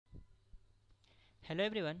Hello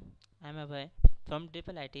everyone, I am Abhay from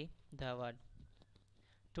IIIT, the award.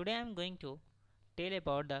 Today I am going to tell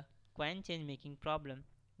about the coin change making problem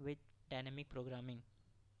with dynamic programming.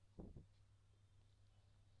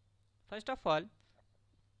 First of all,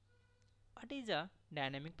 what is a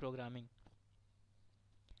dynamic programming?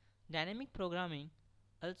 Dynamic programming,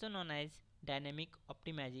 also known as dynamic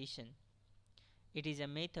optimization, it is a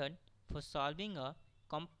method for solving a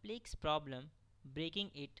complex problem,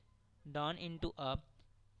 breaking it down into a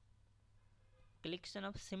collection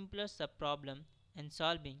of simpler subproblems and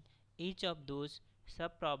solving each of those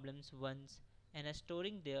subproblems once and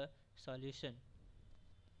storing their solution.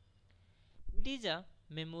 It is a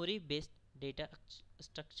memory based data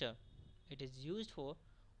structure. It is used for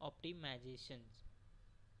optimizations.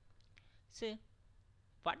 So,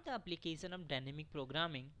 what the application of dynamic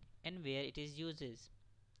programming and where it is used is.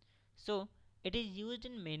 So, it is used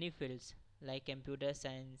in many fields like computer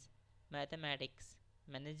science, mathematics,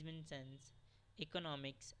 management science,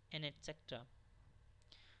 economics, and etc.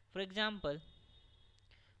 For example,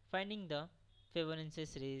 finding the Fibonacci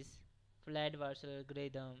series, flat Warshall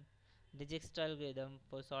algorithm, Dijkstra algorithm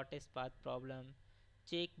for shortest path problem,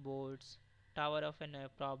 checkboards, tower of n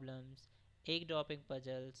problems, egg dropping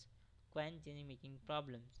puzzles, coin change making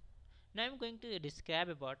problems. Now I am going to describe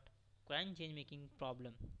about coin change making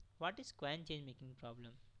problem. What is coin change making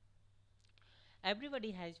problem? Everybody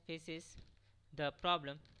has faces the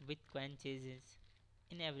problem with coin changes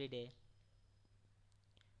in every day.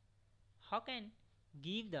 How can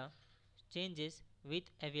give the changes with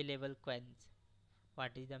available coins? What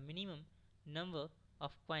is the minimum number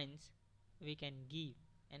of coins we can give,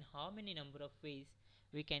 and how many number of ways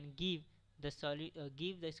we can give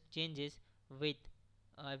give the changes with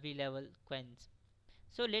available coins?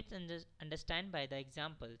 So let's understand by the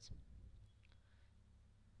examples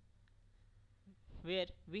where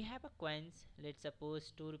we have a coins. Let's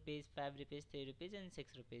suppose 2 rupees, 5 rupees, 3 rupees, and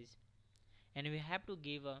 6 rupees, and we have to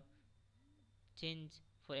give a change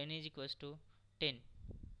for n is equals to 10.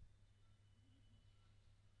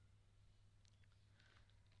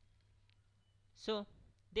 So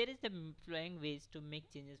there is the following ways to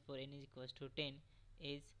make changes for n is equals to 10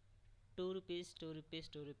 is 2 rupees, 2 rupees,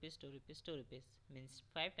 2 rupees, 2 rupees, 2 rupees, means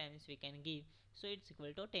 5 times we can give, so it's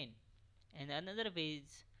equal to 10. And another way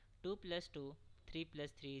is 2 plus 2, 3 plus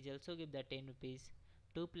 3 is also give the 10 rupees,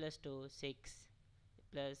 2 plus 2, 6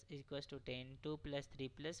 plus is equals to 10, 2 plus 3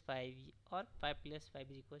 plus 5, or 5 plus 5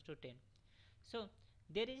 is equals to 10. So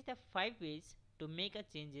there is the 5 ways to make a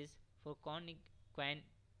changes for coin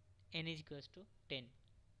n is equals to 10.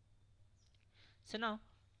 So now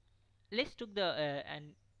let's took the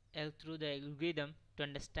and through the algorithm to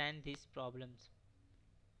understand these problems.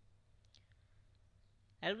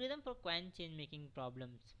 Algorithm for coin change making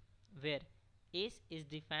problems, where S is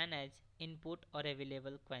defined as input or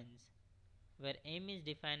available coins, where M is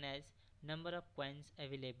defined as number of coins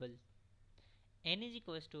available, N is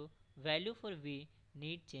equals to value for V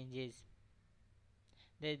need changes.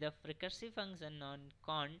 There is the recursive function on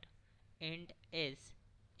count int S.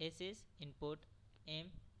 S is input, M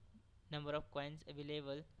number of coins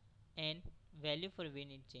available, and value for V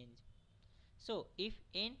need change. So if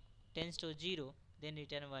n tends to 0, then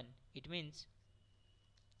return 1. It means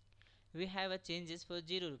we have a changes for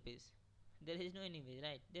 0 rupees. There is no any way,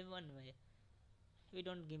 right? There one way. We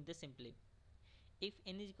don't give the simply. If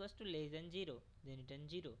n is equals to less than 0, then return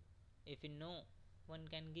 0. If you know one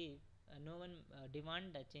can give, no one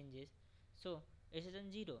demand the changes, so it is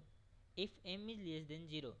on 0. If m is less than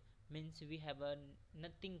 0, means we have a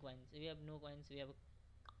nothing coins. We have no coins. We have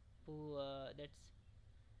a that's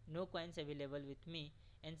no coins available with me,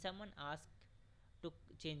 and someone asks to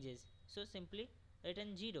changes, so simply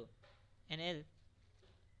return 0. And else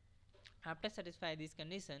after satisfy this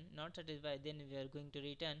condition not satisfied, then we are going to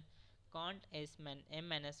return count s m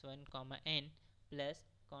minus 1 comma n plus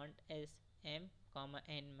count s m comma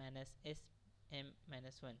n minus s m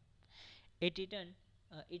minus 1. It return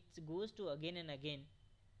it goes to again and again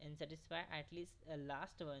and satisfy at least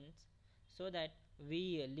last ones, so that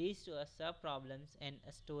we list to a sub problems and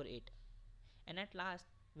store it, and at last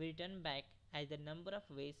we return back as the number of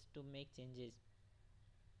ways to make changes.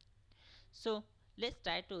 So let's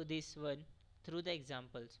try to this one through the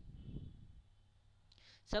examples.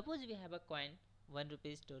 Suppose we have a coin 1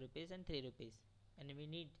 rupees, 2 rupees, and 3 rupees, and we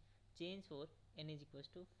need change for n is equals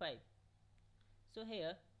to 5. So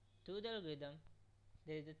here through the algorithm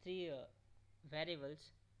there is the three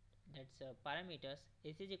variables, that's parameters.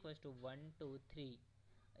 S is equals to 1, 2, 3,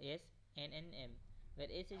 S, N, and M, where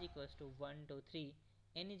S is equals to 1, 2, 3,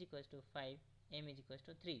 N is equals to 5, M is equals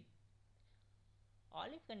to 3. All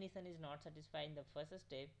if condition is not satisfied in the first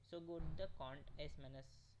step, so go to the count s minus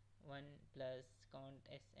 1 plus count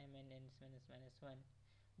smn n minus minus 1,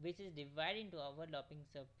 which is divided into overlapping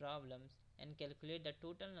sub problems and calculate the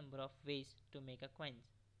total number of ways to make a coins.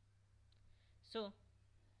 So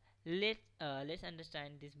let's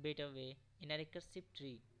understand this better way. In a recursive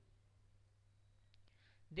tree,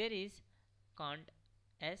 there is count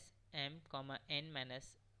sm comma n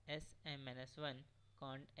minus sm minus 1,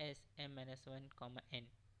 count sm minus 1 comma n.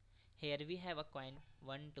 Here we have a coin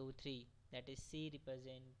 1 2 3, that is c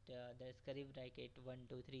represent the curly bracket 1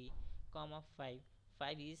 2 3 comma 5.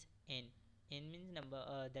 5 is n. N means number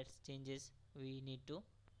that changes we need to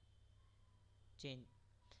change.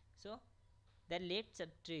 So the left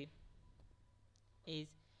subtree is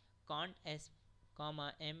count s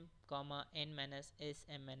comma m comma n minus s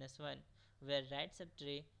m minus 1, where right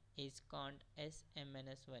subtree is count s m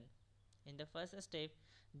minus 1. In the first step,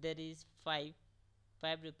 there is 5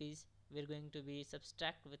 rupees. We're going to be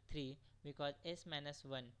subtract with 3 because s minus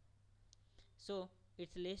 1. So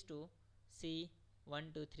it's less to c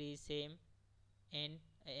 1 2 3 same, n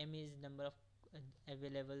m is number of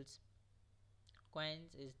available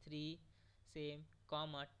coins is 3 same,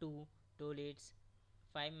 comma 2 toilets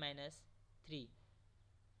 5 minus 3.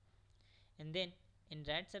 And then in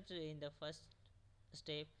right subtree in the first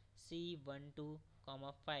step c12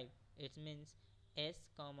 comma 5, it means s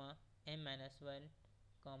comma m minus 1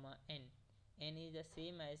 comma n. N is the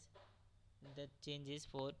same as the changes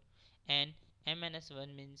for, and m minus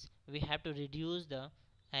 1 means we have to reduce the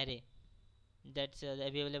array, that's the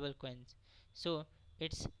available coins. So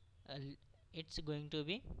uh, it's going to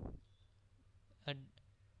be uh,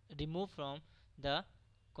 removed from the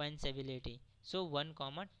coins ability. So 1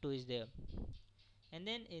 comma 2 is there. And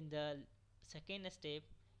then in the second step,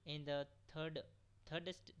 in the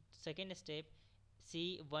second step,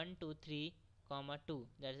 c 1 2 3 comma 2,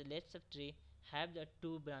 that is left sub tree have the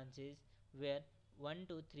two branches, where 1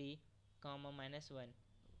 2 3 comma minus 1,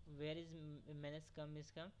 where is minus come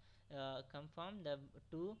is come from the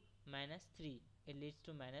 2 minus 3, it leads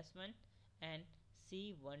to minus 1. And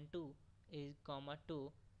c 1 2 is comma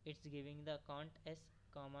 2, it's giving the count s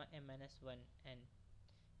comma m minus 1 n.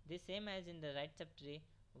 The same as in the right subtree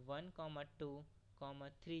 1 comma 2 comma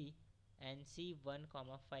 3 and c 1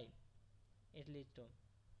 comma 5, it leads to,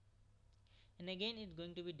 and again it's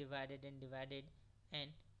going to be divided and divided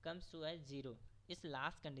and comes to a 0. Its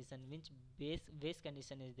last condition, which base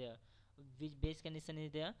condition is there. Which base condition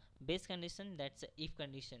is there? Base condition, that's a if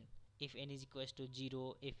condition. If n is equals to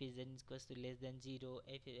 0, if is n is equals to less than 0,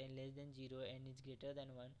 if n less than 0, n is greater than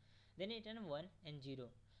 1, then it and 1 and 0.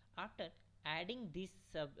 After adding these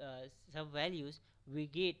sub values, we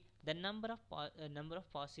get the number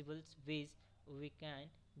of possible ways we can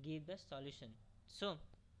give the solution. So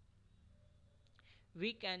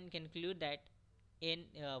we can conclude that in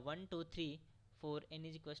 1 2 3 for n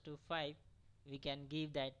is equals to 5, we can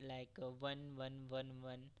give that like 1 1 1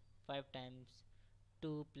 1 5 times,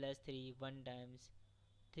 2 plus 3 1 times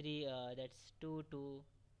 3, that's 2 2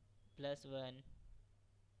 plus 1,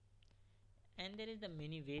 and there is the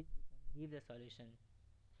many ways we can give the solution.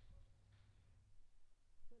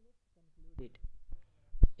 So let's conclude it.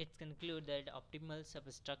 It's conclude that optimal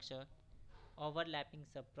substructure, overlapping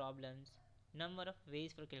subproblems, number of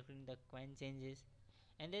ways for calculating the coin changes,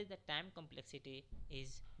 and there is the time complexity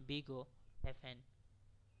is big O Fn.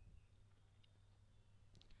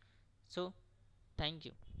 So thank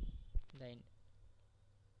you. The end.